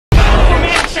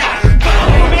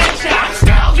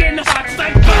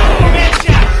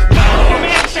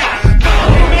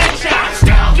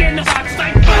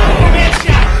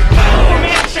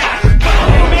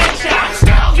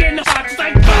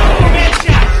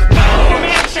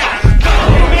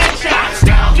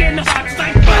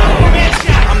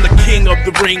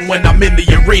when I'm in the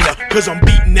arena, cause I'm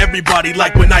beating everybody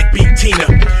like when I beat Tina.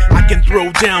 I can throw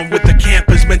down with the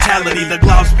campus mentality. The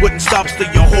gloves putting stops to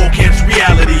your whole camp's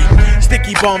reality.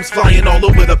 Sticky bombs flying all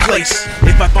over the place.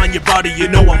 If I find your body, you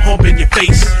know I'm humping your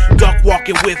face. Duck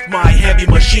walking with my heavy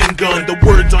machine gun. The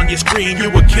words on your screen,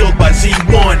 you were killed by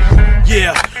Z1.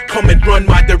 Yeah, come and run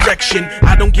my direction.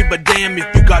 I don't give a damn if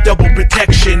you got double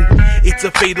protection. It's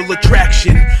a fatal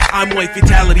attraction. I'm why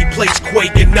fatality plays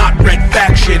Quake and not Red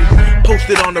Faction.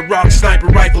 Posted on a rock, sniper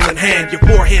rifle in hand. Your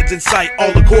forehead's in sight,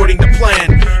 all according to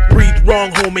plan. Breathe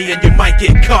wrong, homie, and you might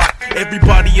get caught.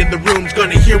 Everybody in the room's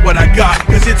gonna hear what I got,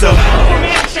 cause it's a boom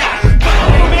headshot,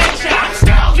 boom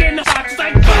headshot. Getting the fox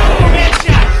like boom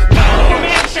headshot, boom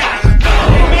headshot,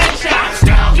 boom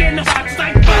headshot. Getting the fox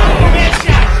like boom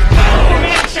headshot, boom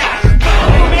headshot,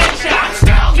 boom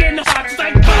headshot. Getting the fox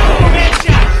like boom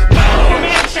headshot, boom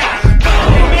headshot,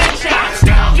 boom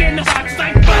headshot. Getting the fox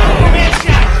like boom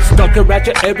headshot. Stalker at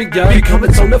your area,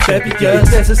 becoming so nefarious.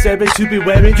 It's necessary to be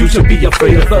wary, you should be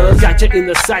afraid of us. Got you in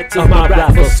the sights of my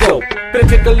rifle scope. Better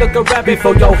take a look around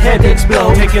before your head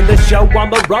explodes. Taking the show on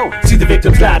the road, see the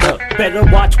victims line up. Better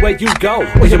watch where you go,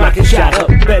 or your mind can shut up.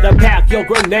 Better pack your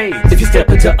grenades if you step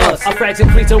into us. Our frags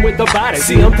increasing with the body,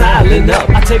 see them piling up.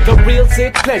 I take a real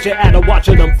sick pleasure out of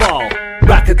watching them fall.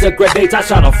 Rockets and grenades, I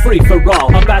shot a free for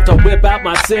all. I'm about to whip out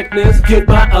my sickness, get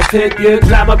my opinion,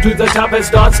 climb up to the top and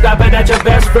start snapping at your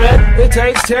best friend. It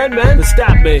takes 10 men to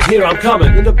stop me, here I'm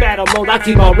coming. In the battle mode, I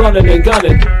keep on running and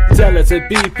gunning. Zealous and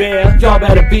be fair, y'all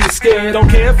better be scared. Don't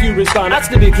care if you respond, I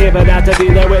still be camping out to be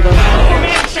there with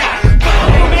them.